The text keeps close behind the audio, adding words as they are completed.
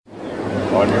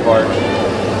On your mark.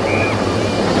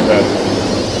 Set.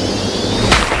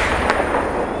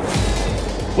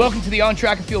 Welcome to the On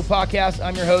Track and Field podcast.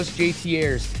 I'm your host, JT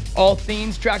Ayers. All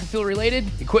things track and field related,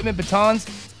 equipment,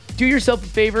 batons. Do yourself a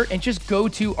favor and just go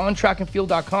to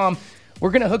ontrackandfield.com.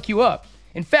 We're going to hook you up.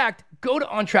 In fact, go to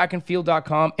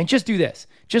ontrackandfield.com and just do this.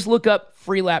 Just look up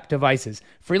free lap devices.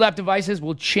 Free lap devices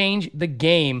will change the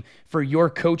game for your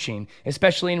coaching,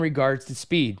 especially in regards to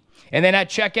speed. And then at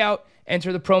checkout,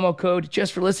 enter the promo code,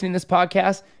 just for listening to this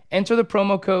podcast, enter the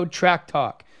promo code Track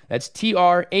Talk. That's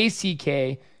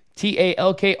TRACKTALK,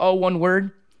 all one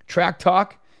word, Track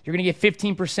Talk. You're going to get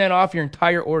 15% off your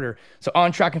entire order. So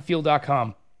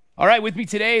ontrackandfield.com. All right, with me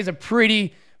today is a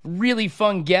really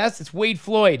fun guest. It's Wade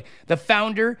Floyd, the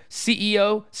founder,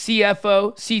 CEO,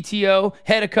 CFO, CTO,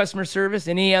 head of customer service,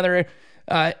 and any other,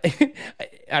 I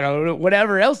don't know,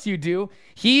 whatever else you do.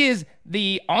 He is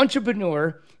the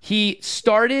entrepreneur. He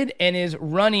started and is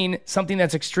running something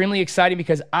that's extremely exciting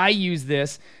because I use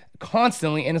this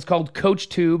constantly, and it's called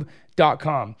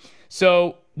CoachTube.com.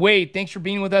 So, Wade, thanks for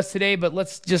being with us today, but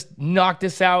let's just knock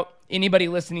this out. Anybody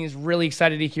listening is really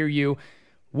excited to hear you.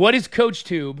 What is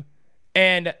CoachTube?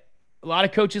 And a lot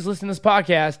of coaches listen to this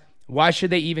podcast. Why should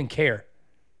they even care?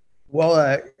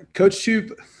 Well,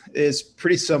 CoachTube is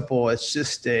pretty simple. It's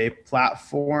just a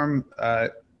platform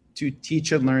to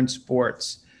teach and learn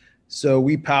sports. So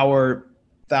we power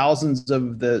thousands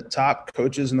of the top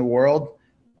coaches in the world,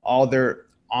 all their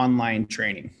online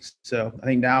training. So I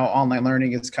think now online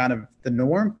learning is kind of the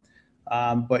norm.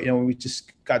 But, when we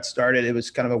just got started, it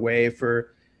was kind of a way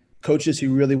for coaches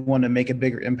who really want to make a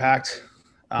bigger impact,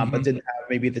 but didn't have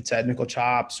maybe the technical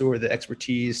chops or the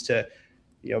expertise to,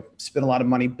 spend a lot of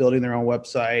money building their own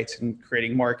websites and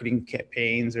creating marketing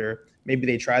campaigns, or maybe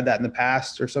they tried that in the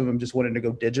past, or some of them just wanted to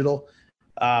go digital.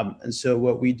 And so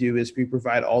what we do is we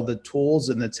provide all the tools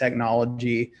and the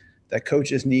technology that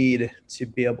coaches need to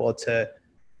be able to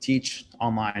teach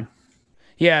online.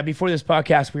 Yeah, before this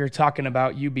podcast, we were talking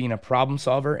about you being a problem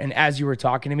solver. And as you were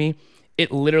talking to me,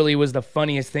 it literally was the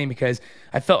funniest thing because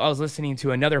I felt I was listening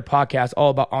to another podcast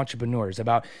all about entrepreneurs,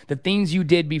 about the things you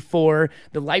did before,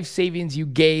 the life savings you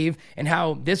gave, and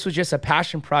how this was just a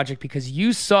passion project because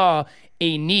you saw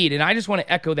a need. And I just want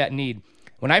to echo that need.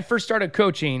 When I first started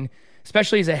coaching,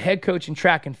 especially as a head coach in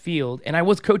track and field, and I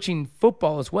was coaching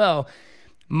football as well,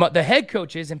 the head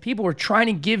coaches and people were trying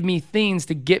to give me things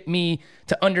to get me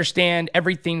to understand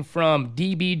everything from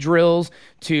DB drills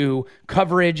to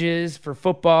coverages for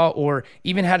football, or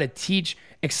even how to teach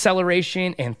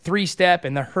acceleration and three-step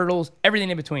and the hurdles, everything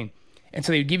in between. And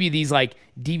so they would give you these like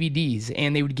DVDs,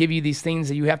 and they would give you these things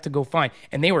that you have to go find.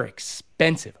 And they were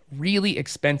expensive, really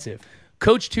expensive.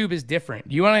 CoachTube is different.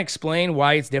 Do you want to explain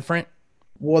why it's different?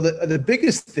 Well, the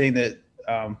biggest thing that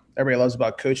everybody loves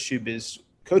about CoachTube is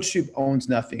CoachTube owns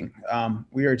nothing.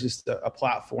 We are just a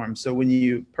platform. So when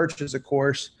you purchase a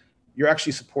course, you're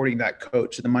actually supporting that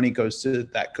coach, and the money goes to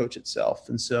that coach itself.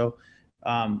 And so,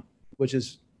 which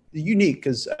is unique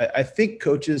because I think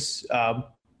coaches,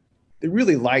 they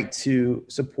really like to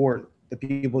support the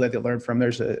people that they learn from.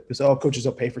 There's coaches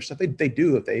will pay for stuff. They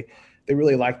do if they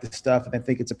really like the stuff and they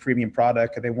think it's a premium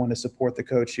product, and they want to support the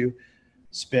coach who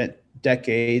spent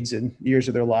decades and years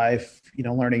of their life,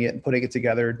 learning it and putting it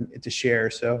together to share.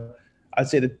 So I'd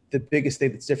say that the biggest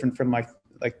thing that's different from like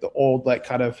the old,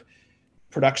 kind of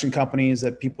production companies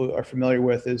that people are familiar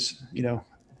with is,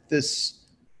 this,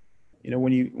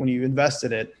 when you invest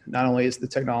in it, not only is the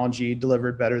technology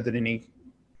delivered better than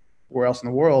anywhere else in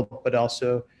the world, but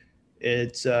also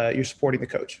it's, you're supporting the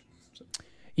coach.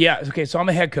 Yeah. Okay. So I'm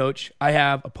a head coach. I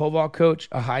have a pole vault coach,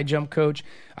 a high jump coach.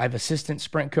 I have assistant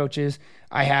sprint coaches.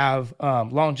 I have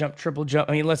long jump, triple jump.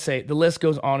 I mean, let's say the list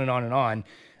goes on and on and on.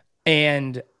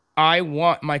 And I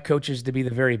want my coaches to be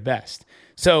the very best.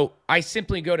 So I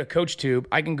simply go to CoachTube.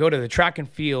 I can go to the track and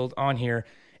field on here.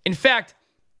 In fact,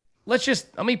 let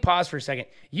me pause for a second.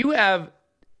 You have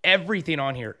everything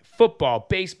on here: football,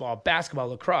 baseball, basketball,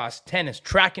 lacrosse, tennis,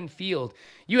 track and field.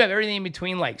 You have everything in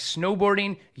between, like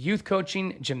snowboarding, youth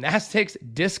coaching, gymnastics,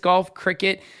 disc golf,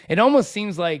 cricket. It almost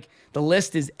seems like the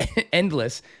list is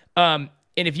endless.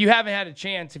 And if you haven't had a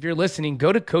chance, if you're listening,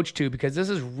 go to CoachTube because this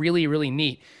is really, really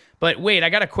neat. But wait, I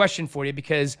got a question for you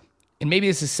because, and maybe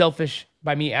this is selfish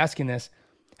by me asking this,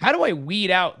 how do I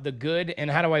weed out the good and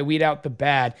how do I weed out the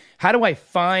bad? How do I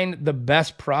find the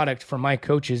best product for my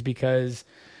coaches? Because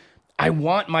I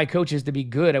want my coaches to be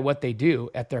good at what they do,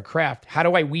 at their craft. How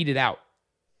do I weed it out?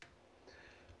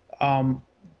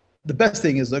 The best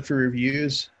thing is look for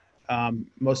reviews.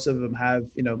 Most of them have,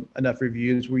 enough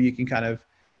reviews where you can kind of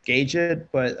gauge it.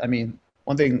 But I mean,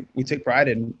 one thing we take pride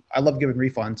in, I love giving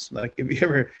refunds. Like if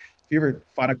you ever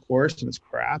find a course and it's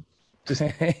crap, just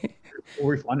we'll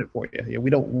refund it for you. Yeah, we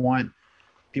don't want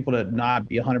people to not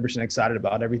be 100% excited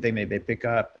about everything they pick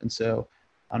up. And so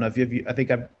I don't know I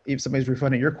think if somebody's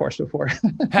refunded your course before.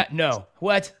 No.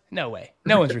 What? No way.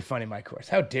 No one's refunding my course.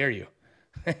 How dare you?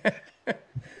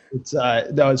 It's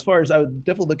no, as far as I would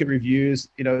definitely look at reviews,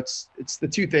 it's the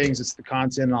two things, it's the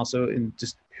content and also in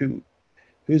just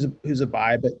who's a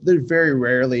buy, but there's very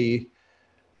rarely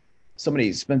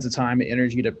somebody spends the time and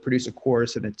energy to produce a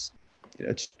course and it's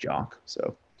junk.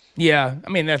 So Yeah, I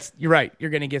mean you're right. You're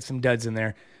going to get some duds in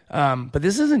there. But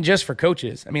this isn't just for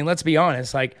coaches. I mean, let's be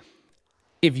honest. Like,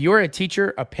 if you're a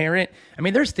teacher, a parent, I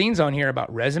mean, there's things on here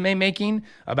about resume making,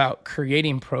 about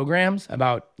creating programs,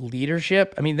 about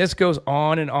leadership. I mean, this goes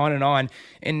on and on and on.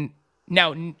 And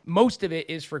now most of it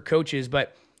is for coaches,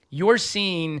 but you're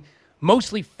seeing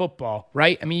mostly football,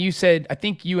 right? I mean, I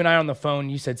think you and I on the phone,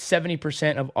 you said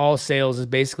 70% of all sales is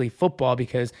basically football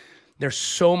because there's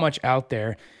so much out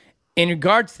there. In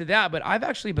regards to that, but I've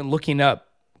actually been looking up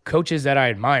coaches that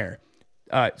I admire,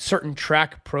 certain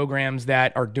track programs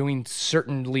that are doing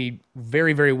certainly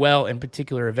very, very well in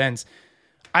particular events.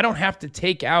 I don't have to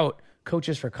take out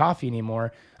Coaches for Coffee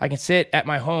anymore. I can sit at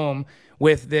my home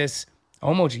with this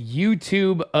almost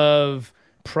YouTube of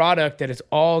product that is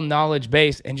all knowledge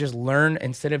based and just learn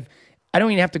I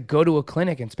don't even have to go to a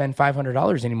clinic and spend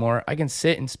 $500 anymore. I can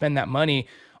sit and spend that money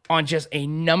on just a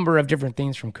number of different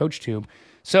things from CoachTube.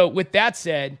 So with that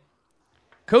said,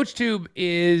 CoachTube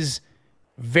is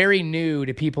very new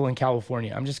to people in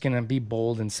California. I'm just going to be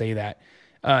bold and say that.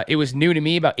 It was new to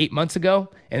me about 8 months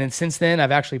ago. And then since then,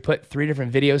 I've actually put 3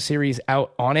 different video series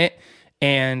out on it.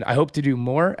 And I hope to do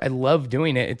more. I love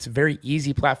doing it. It's a very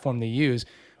easy platform to use.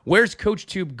 Where's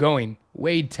CoachTube going?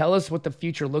 Wade, tell us what the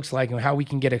future looks like and how we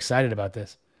can get excited about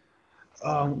this.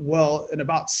 Well, in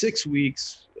about 6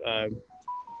 weeks,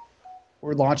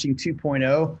 we're launching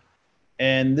 2.0.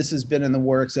 And this has been in the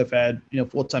works. I've had,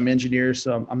 full-time engineers,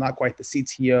 so I'm not quite the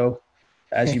CTO,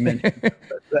 as you mentioned.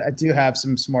 But I do have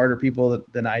some smarter people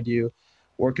than I do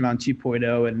working on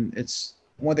 2.0. And it's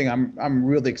one thing I'm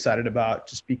really excited about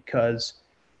just because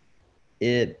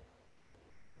it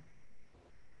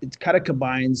kind of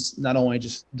combines not only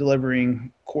just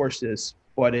delivering courses,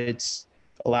 but it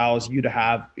allows you to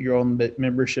have your own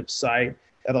membership site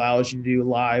that allows you to do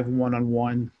live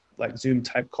one-on-one, like Zoom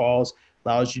type calls,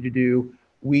 allows you to do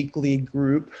weekly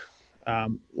group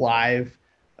live,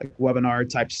 like webinar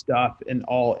type stuff, and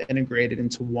all integrated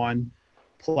into one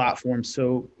platform.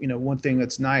 So, one thing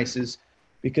that's nice is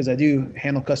because I do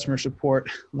handle customer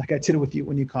support, like I did with you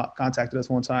when you contacted us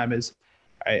one time, is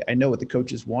I know what the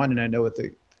coaches want and I know what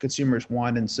the consumers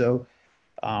want. And so,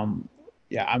 I'm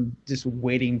just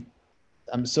waiting.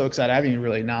 I'm so excited. I haven't even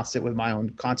really announced it with my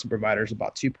own content providers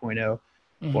about 2.0,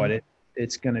 but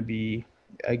it's going to be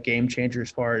a game changer as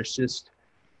far as just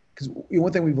because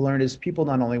one thing we've learned is people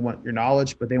not only want your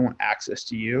knowledge, but they want access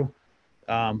to you.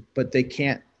 But they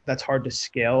can't, that's hard to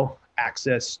scale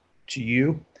access to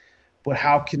you. But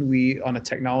how can we, on a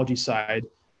technology side,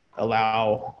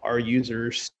 allow our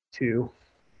users to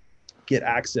get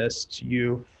access to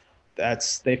you?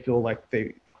 They feel like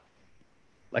they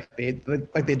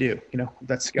do,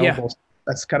 that's scalable. Yeah.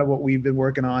 That's kind of what we've been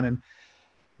working on. And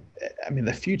I mean,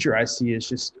 the future I see is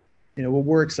just, what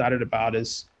we're excited about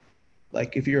is,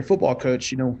 like, if you're a football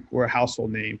coach, we're a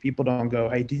household name. People don't go,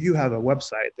 hey, do you have a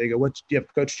website? They go, do you have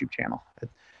a CoachTube channel?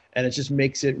 And it just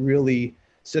makes it really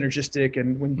synergistic.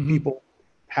 And when people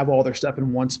have all their stuff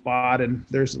in one spot, and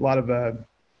there's a lot of,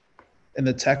 in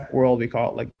the tech world, we call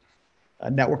it like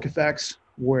network effects,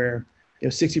 where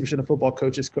 60% of football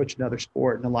coaches coach another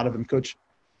sport, and a lot of them coach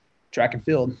track and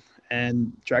field.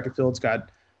 And track and field's got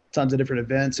tons of different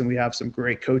events, and we have some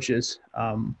great coaches.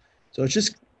 So it's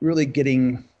just really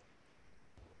getting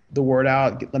the word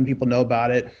out, letting people know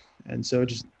about it. And so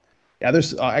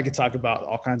I could talk about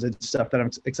all kinds of stuff that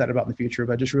I'm excited about in the future,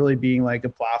 but just really being like a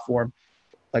platform,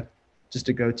 like just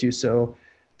to go to. So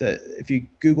if you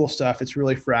Google stuff, it's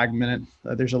really fragmented.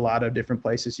 There's a lot of different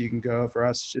places you can go. For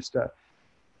us, just to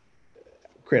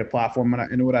create a platform.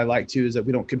 And what I like too is that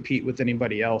we don't compete with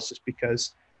anybody else, just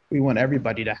because we want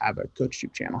everybody to have a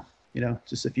CoachTube channel.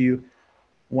 Just if you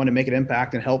want to make an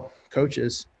impact and help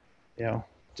coaches,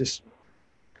 just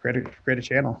create a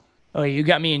channel. Oh, you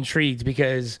got me intrigued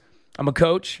because I'm a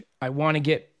coach. I want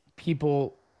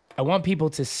people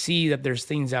to see that there's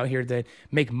things out here that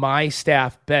make my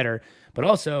staff better, but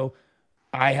also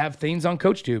I have things on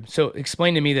CoachTube. So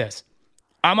explain to me this.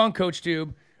 I'm on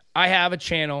CoachTube. I have a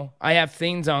channel. I have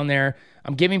things on there.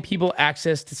 I'm giving people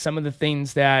access to some of the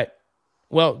things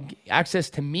access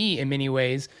to me in many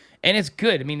ways. And it's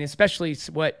good. I mean, especially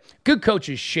what good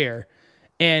coaches share.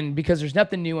 And because there's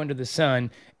nothing new under the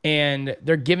sun. and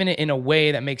they're giving it in a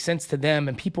way that makes sense to them,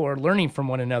 and people are learning from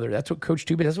one another. That's what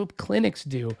CoachTube is. That's what clinics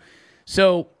do.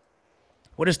 So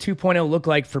what does 2.0 look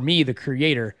like for me, the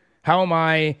creator? How am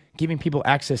I giving people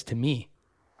access to me?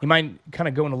 You mind kind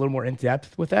of going a little more in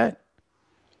depth with that?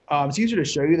 It's easier to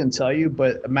show you than tell you,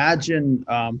 but imagine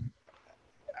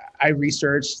I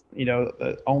researched,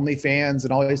 OnlyFans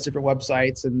and all these different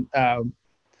websites, and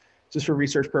just for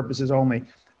research purposes only,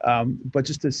 but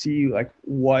just to see like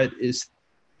what is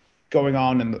going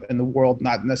on in the world,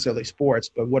 not necessarily sports,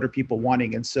 but what are people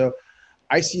wanting. And so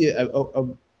I see a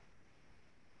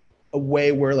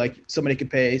way where like somebody could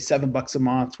pay $7 a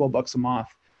month, $12 a month,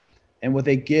 and what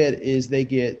they get is they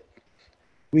get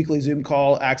weekly Zoom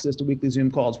call access to weekly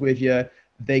Zoom calls with you.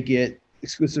 They get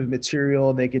exclusive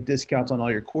material. They get discounts on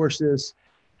all your courses.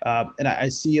 And I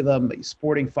see them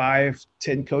sporting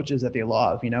 5-10 coaches that they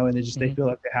love, and they feel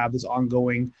like they have this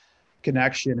ongoing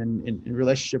connection and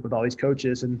relationship with all these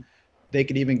coaches. And they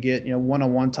could even get,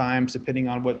 one-on-one times, depending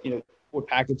on what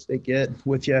package they get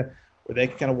with you, where they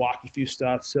can kind of walk you through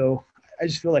stuff. So I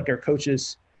just feel like our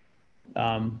coaches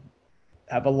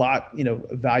have a lot,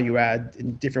 value add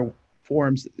in different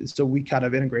forms. So we kind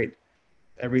of integrate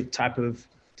every type of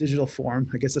digital form.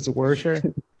 I guess that's a word. Sure.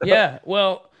 Yeah.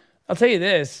 Well, I'll tell you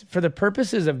this, for the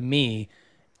purposes of me,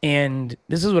 and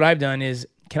this is what I've done is,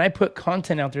 can I put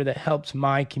content out there that helps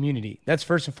my community? That's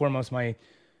first and foremost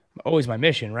always my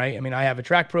mission, right? I mean, I have a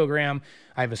track program,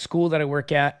 I have a school that I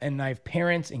work at, and I have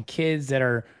parents and kids that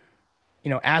are,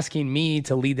 asking me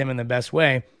to lead them in the best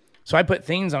way. So I put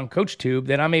things on CoachTube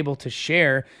that I'm able to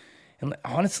share. And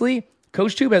honestly,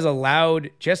 CoachTube has allowed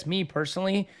just me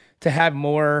personally to have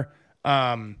more,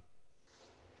 I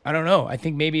don't know, I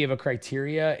think maybe of a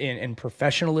criteria in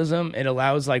professionalism. It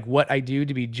allows like what I do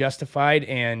to be justified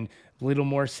and a little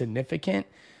more significant.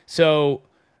 So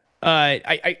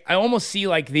I almost see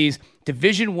like these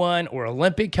Division I or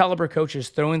Olympic caliber coaches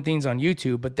throwing things on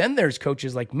YouTube, but then there's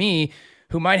coaches like me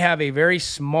who might have a very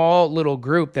small little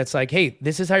group that's like, hey,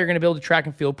 this is how you're going to build a track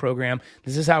and field program.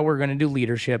 This is how we're going to do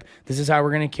leadership. This is how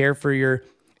we're going to care for it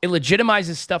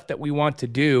legitimizes stuff that we want to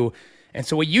do. And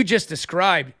so what you just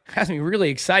described has me really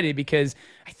excited, because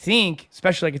I think,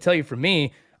 especially I can tell you for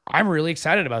me, I'm really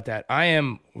excited about that. I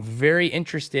am very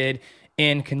interested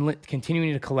in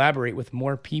continuing to collaborate with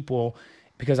more people,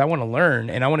 because I want to learn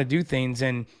and I want to do things.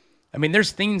 And I mean,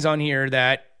 there's things on here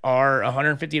that are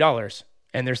 $150,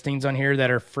 and there's things on here that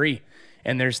are free,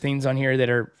 and there's things on here that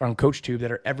are on CoachTube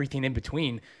that are everything in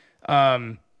between.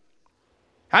 Who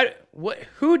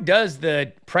does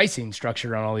the pricing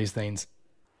structure on all these things?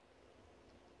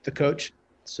 The coach.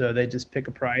 So they just pick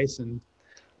a price, and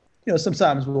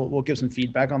sometimes we'll give some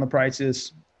feedback on the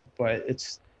prices, but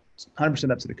it's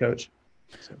 100% up to the coach.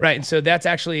 So. Right. And so that's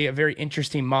actually a very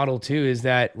interesting model too, is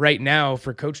that right now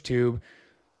for CoachTube,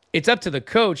 it's up to the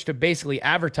coach to basically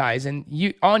advertise.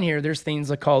 And on here, there's things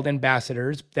like called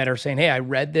ambassadors that are saying, hey, I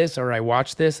read this or I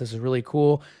watched this. This is really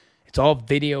cool. It's all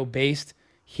video based.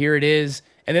 Here it is.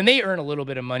 And then they earn a little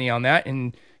bit of money on that.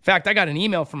 And in fact, I got an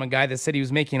email from a guy that said he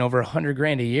was making over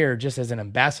 $100,000 a year just as an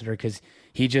ambassador, because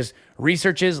he just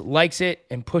researches, likes it,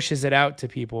 and pushes it out to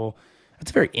people.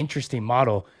 That's a very interesting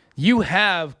model. You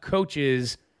have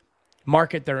coaches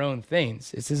market their own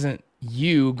things. This isn't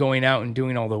you going out and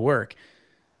doing all the work.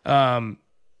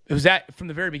 Was that from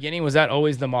the very beginning? Was that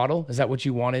always the model? Is that what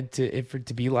you wanted for it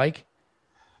to be like?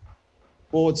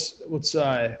 Well, what's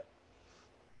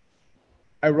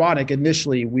ironic.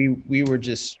 Initially, we were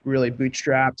just really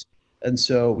bootstrapped, and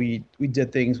so we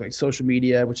did things like social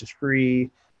media, which is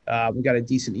free. We got a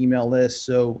decent email list,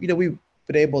 so we've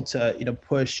been able to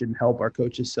push and help our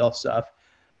coaches sell stuff.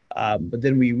 But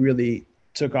then we really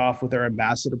took off with our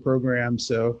ambassador program.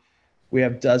 So we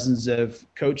have dozens of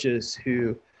coaches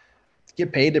who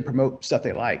get paid to promote stuff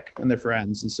they like and their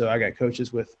friends. And so I got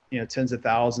coaches with, tens of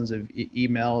thousands of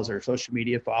emails or social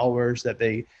media followers that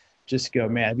they just go,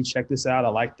 man, if you check this out, I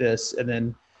like this. And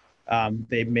then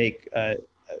they make a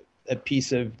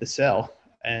piece of the sale,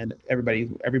 and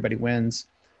everybody wins.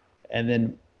 And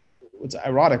then what's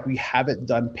ironic, we haven't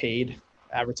done paid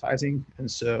advertising. And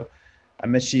so I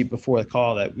mentioned you before the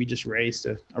call that we just raised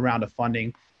a round of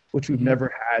funding, which we've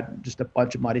never had, just a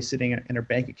bunch of money sitting in our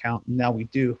bank account. And now we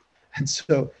do. And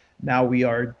so now we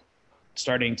are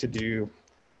starting to do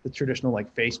the traditional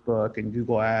like Facebook and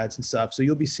Google ads and stuff. So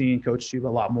you'll be seeing CoachTube a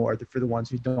lot more for the ones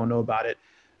who don't know about it.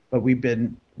 But we've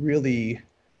been really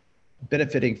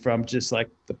benefiting from just like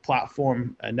the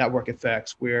platform and network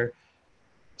effects, where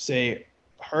say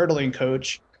hurdling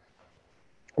coach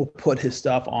will put his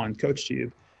stuff on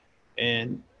CoachTube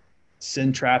and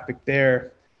send traffic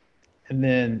there. And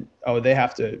then, they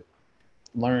have to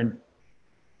learn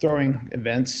throwing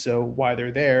events, so why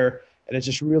they're there. And it's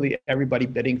just really everybody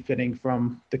fitting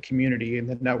from the community and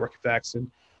the network effects. And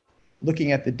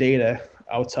looking at the data,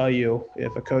 I'll tell you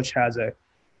if a coach has a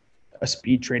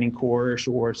speed training course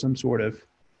or some sort of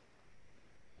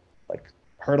like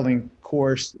hurdling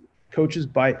course, coaches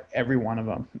buy every one of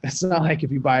them. It's not like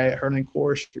if you buy a hurdling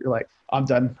course, you're like, I'm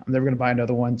done. I'm never going to buy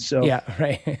another one. So Yeah,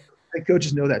 right. the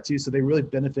coaches know that too. So they really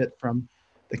benefit from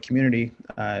the community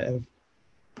of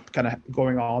kind of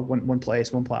going all one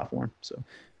place, one platform. So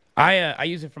I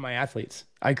use it for my athletes.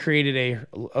 I created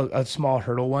a small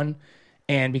hurdle one,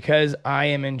 and because I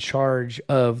am in charge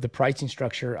of the pricing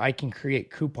structure, I can create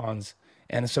coupons.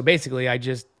 And so basically,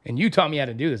 and you taught me how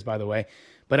to do this, by the way,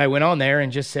 but I went on there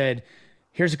and just said,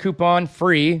 "Here's a coupon,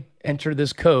 free. Enter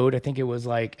this code." I think it was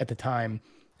like at the time,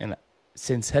 and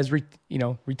since has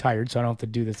retired, so I don't have to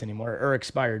do this anymore, or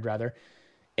expired rather.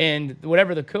 And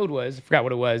whatever the code was, I forgot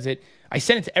what it was. I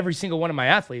sent it to every single one of my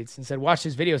athletes and said, "Watch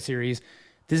this video series.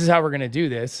 This is how we're going to do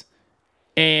this."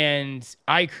 And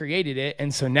I created it.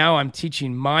 And so now I'm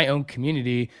teaching my own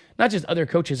community, not just other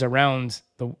coaches around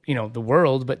the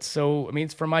world, but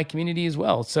it's for my community as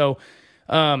well. So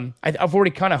I've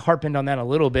already kind of harped on that a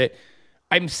little bit.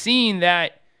 I'm seeing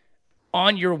that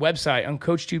on your website, on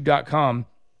coachtube.com,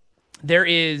 there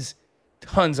is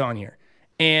tons on here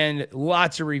and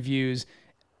lots of reviews.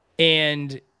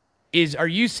 And are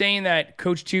you saying that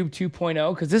CoachTube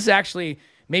 2.0, because this is actually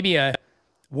maybe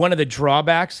one of the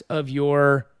drawbacks of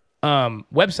your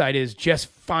website is just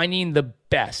finding the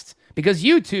best, because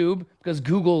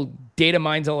Google data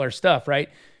mines all our stuff, right?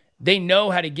 They know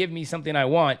how to give me something I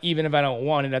want, even if I don't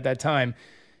want it at that time.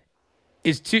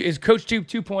 Is CoachTube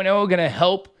 2.0 going to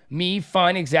help me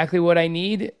find exactly what I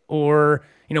need? Or,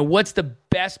 what's the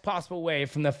best possible way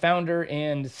from the founder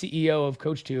and CEO of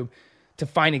CoachTube to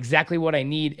find exactly what I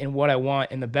need and what I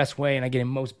want in the best way, and I get the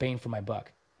most bang for my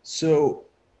buck? So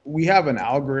we have an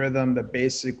algorithm that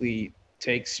basically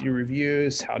takes your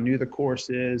reviews, how new the course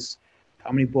is,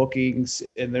 how many bookings,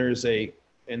 and there's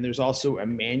also a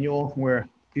manual where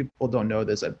people don't know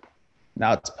this.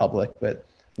 Now it's public, but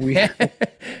yeah,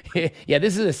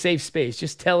 this is a safe space.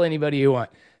 Just tell anybody you want.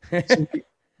 So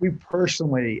we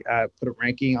personally put a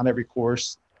ranking on every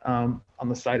course on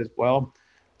the site as well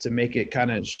to make it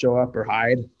kind of show up or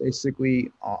hide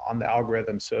basically on the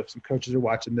algorithm. So if some coaches are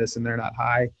watching this and they're not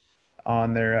high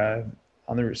on their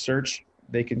research,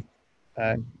 they can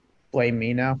blame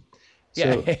me now.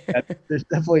 So Yeah. there's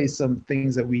definitely some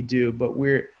things that we do, but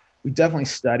we definitely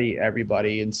study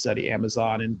everybody and study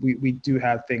Amazon. And we do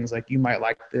have things like, you might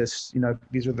like this,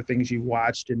 these are the things you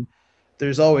watched. And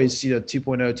there's always, 2.0,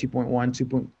 2.1,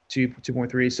 2.2,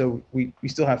 2.3. So we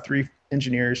still have 3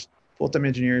 engineers, full-time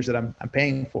engineers that I'm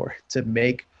paying for to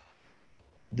make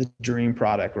the dream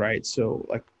product, right? So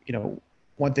like,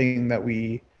 one thing that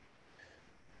we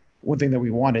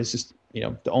want is just,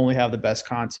 to only have the best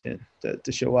content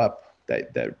to show up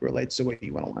that relates to what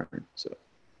you want to learn. So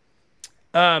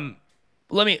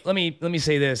let me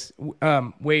say this.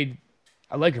 Wade,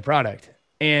 I like your product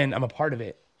and I'm a part of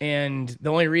it. And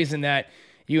the only reason that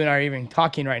you and I are even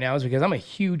talking right now is because I'm a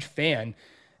huge fan,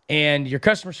 and your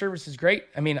customer service is great.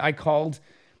 I mean, I called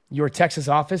your Texas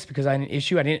office because I had an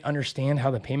issue. I didn't understand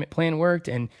how the payment plan worked,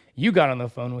 and you got on the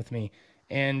phone with me.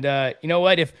 And you know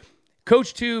what? If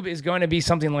CoachTube is going to be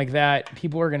something like that,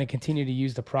 people are going to continue to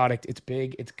use the product. It's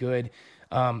big. It's good.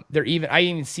 I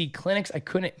even see clinics I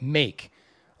couldn't make,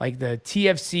 like the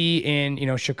TFC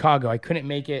in Chicago. I couldn't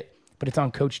make it, but it's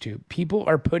on CoachTube. People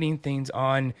are putting things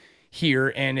on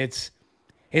here, and it's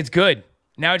good.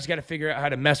 Now I just got to figure out how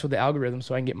to mess with the algorithm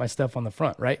so I can get my stuff on the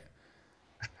front, right?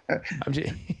 I'm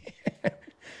just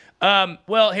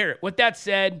well, here, with that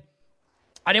said,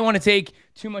 I didn't want to take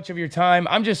too much of your time.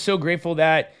 I'm just so grateful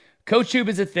that CoachTube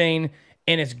is a thing,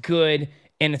 and it's good,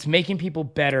 and it's making people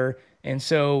better. And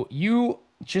so you,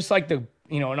 just like an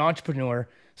entrepreneur,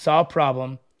 saw a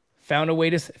problem, found a way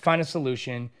to find a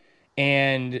solution,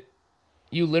 and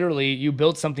you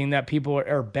built something that people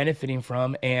are benefiting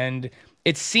from. And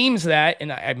it seems that,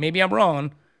 and maybe I'm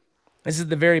wrong, this is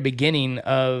the very beginning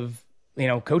of,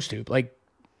 CoachTube. Like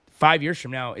 5 years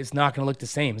from now, it's not going to look the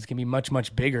same. It's going to be much,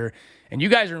 much bigger. And you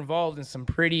guys are involved in some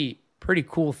pretty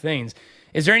cool things.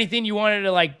 Is there anything you wanted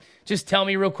to just tell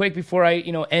me real quick before I,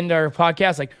 end our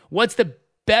podcast? Like, what's the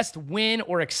best win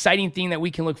or exciting thing that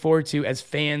we can look forward to as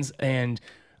fans and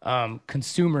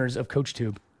consumers of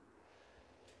CoachTube?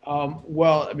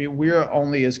 Well, I mean,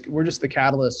 we're just the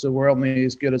catalyst, so we're only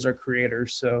as good as our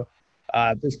creators. So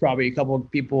there's probably a couple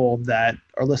of people that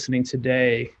are listening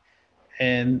today,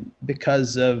 and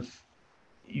because of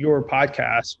your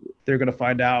podcast, they're going to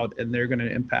find out, and they're going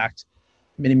to impact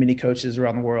many, many coaches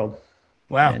around the world.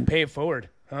 Wow. And Pay it forward,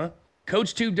 huh?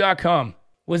 CoachTube.com.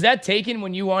 Was that taken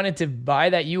when you wanted to buy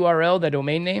that URL, that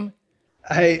domain name?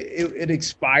 it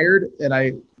expired, and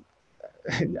I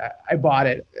I bought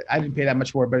it. I didn't pay that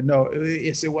much for it, but no,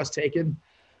 it was taken.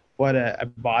 But I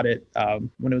bought it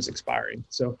when it was expiring.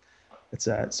 So it's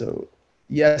so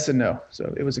yes and no.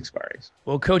 So it was expiring.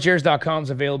 Well, CoachAirs.com is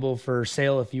available for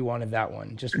sale if you wanted that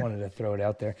one. Just wanted to throw it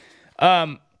out there.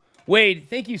 Wade,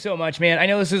 thank you so much, man. I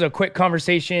know this is a quick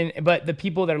conversation, but the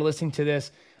people that are listening to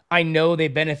this, I know they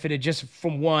benefited just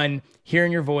from one,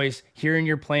 hearing your voice, hearing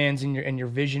your plans and your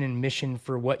vision and mission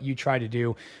for what you try to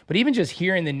do. But even just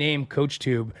hearing the name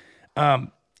CoachTube,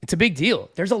 it's a big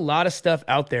deal. There's a lot of stuff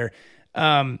out there.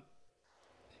 I'm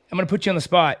going to put you on the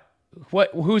spot.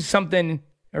 Who's something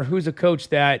or who's a coach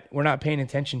that we're not paying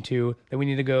attention to that we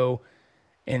need to go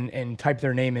and type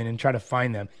their name in and try to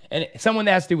find them? And someone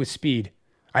that has to do with speed.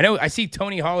 I know I see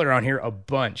Tony Holler on here a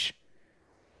bunch.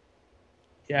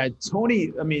 Yeah,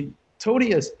 Tony. I mean,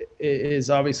 Tony is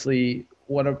obviously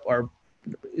one of our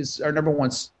number one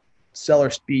seller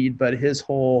speed, but his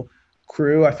whole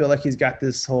crew, I feel like he's got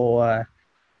this whole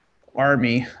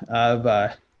army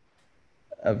of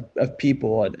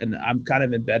people, and I'm kind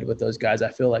of in bed with those guys. I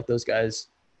feel like those guys,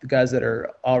 the guys that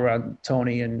are all around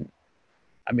Tony, and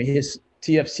I mean his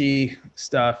TFC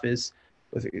stuff is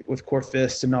with Core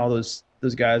Fist and all those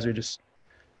guys are just,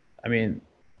 I mean,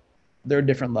 they're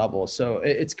different levels. So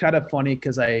it's kind of funny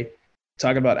because I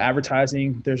talk about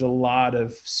advertising. There's a lot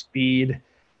of speed.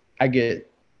 I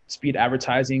get speed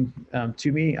advertising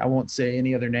to me. I won't say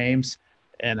any other names,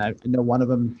 and I know one of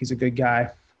them. He's a good guy,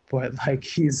 but like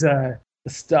he's the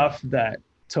stuff that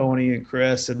Tony and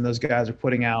Chris and those guys are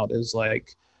putting out is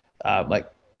like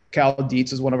Cal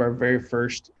Dietz is one of our very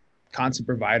first concept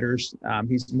providers.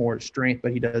 He's more strength,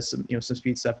 but he does some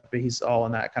speed stuff, but he's all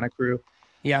in that kind of crew.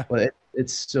 Yeah. But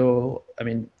it's so, I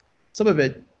mean, some of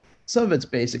it's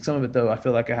basic. Some of it though, I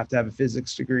feel like I have to have a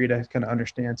physics degree to kind of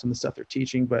understand some of the stuff they're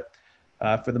teaching. But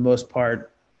for the most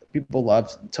part, people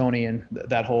love Tony and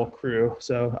that whole crew.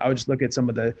 So I would just look at some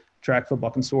of the track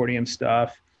football consortium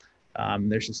stuff.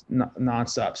 There's just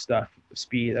nonstop stuff,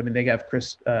 speed. I mean, they have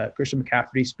Christian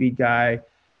McCaffrey, speed guy.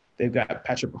 They've got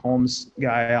Patrick Mahomes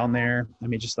guy on there. I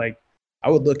mean, just like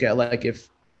I would look at like if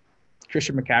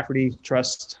Christian McCaffrey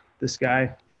trusts this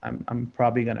guy, I'm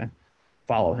probably gonna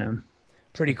follow him.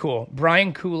 Pretty cool.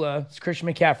 Brian Kula is Christian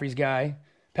McCaffrey's guy.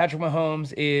 Patrick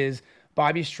Mahomes is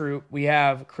Bobby Stroop. We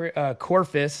have Chris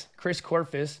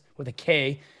Corfis with a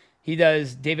K. He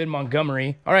does David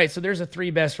Montgomery. All right, so there's the three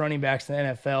best running backs in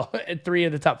the NFL, and 3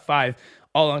 of the top 5,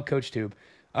 all on CoachTube.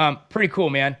 Pretty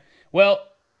cool, man. Well,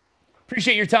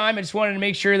 appreciate your time. I just wanted to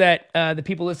make sure that the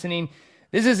people listening,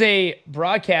 this is a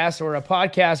broadcast or a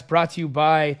podcast brought to you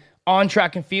by On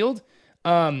Track and Field.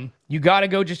 You got to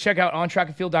go just check out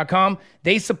ontrackandfield.com.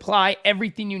 They supply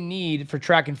everything you need for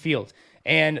track and field.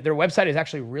 And their website is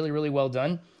actually really, really well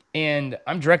done. And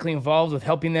I'm directly involved with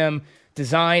helping them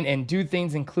design and do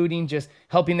things, including just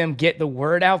helping them get the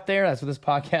word out there. That's what this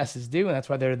podcast is doing. That's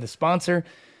why they're the sponsor.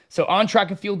 So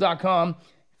ontrackandfield.com,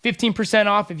 15%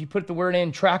 off if you put the word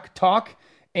in track talk.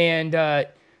 And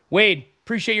Wade,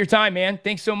 appreciate your time, man.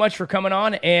 Thanks so much for coming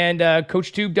on, and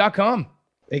coachtube.com.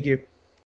 Thank you.